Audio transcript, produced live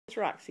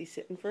Roxy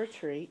sitting for a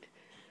treat.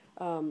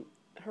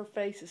 Her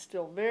face is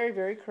still very,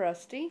 very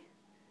crusty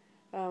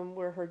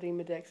where her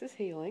Demodex is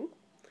healing.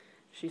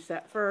 She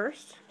sat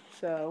first,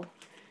 so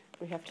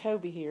we have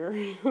Toby here,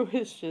 who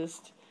is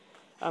just,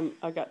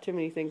 I've got too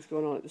many things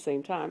going on at the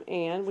same time.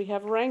 And we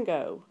have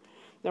Rango.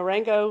 Now,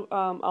 Rango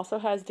also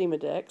has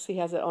Demodex. He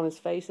has it on his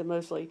face and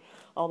mostly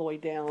all the way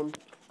down.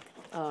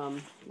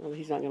 Well,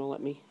 he's not going to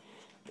let me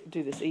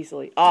do this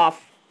easily.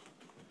 Off!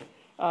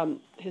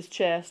 His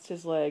chest,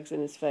 his legs, and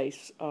his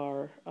face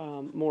are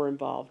more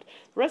involved.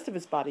 The rest of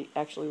his body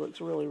actually looks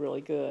really,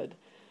 really good.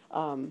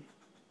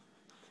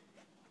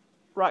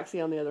 Roxy,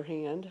 on the other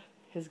hand,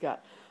 has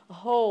got a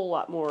whole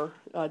lot more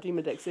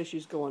Demodex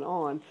issues going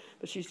on,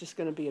 but she's just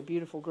going to be a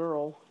beautiful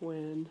girl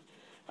when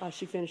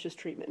she finishes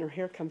treatment and her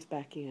hair comes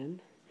back in.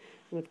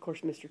 And, of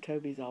course, Mr.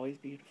 Toby's always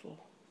beautiful.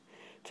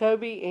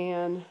 Toby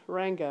and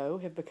Rango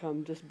have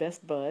become just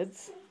best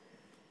buds.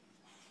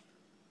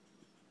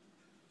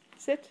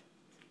 Sit.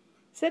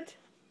 Sit.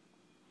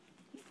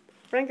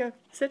 Rango,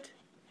 sit.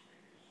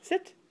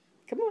 Sit.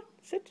 Come on,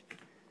 sit.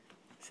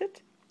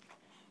 Sit.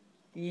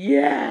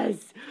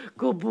 Yes!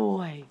 Good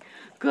boy.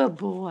 Good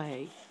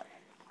boy.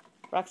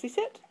 Roxy,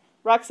 sit.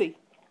 Roxy.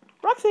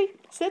 Roxy,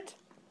 sit.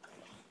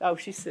 Oh,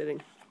 she's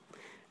sitting.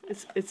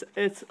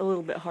 It's a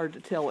little bit hard to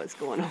tell what's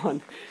going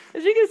on.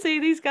 As you can see,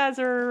 these guys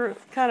are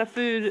kind of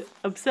food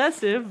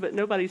obsessive, but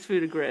nobody's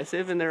food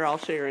aggressive, and they're all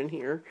sharing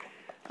here.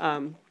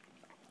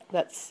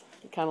 That's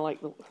kind of like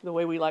the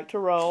way we like to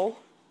roll.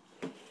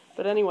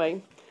 But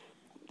anyway,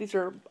 these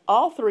are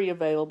all three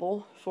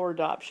available for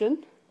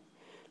adoption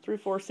through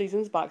 4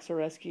 Seasons Boxer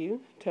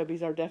Rescue.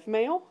 Toby's our deaf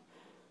male.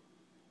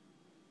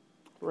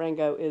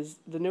 Rango is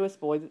the newest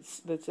boy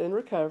that's in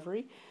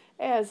recovery,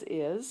 as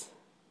is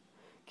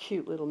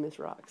cute little Miss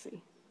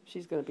Roxy.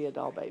 She's going to be a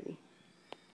doll baby.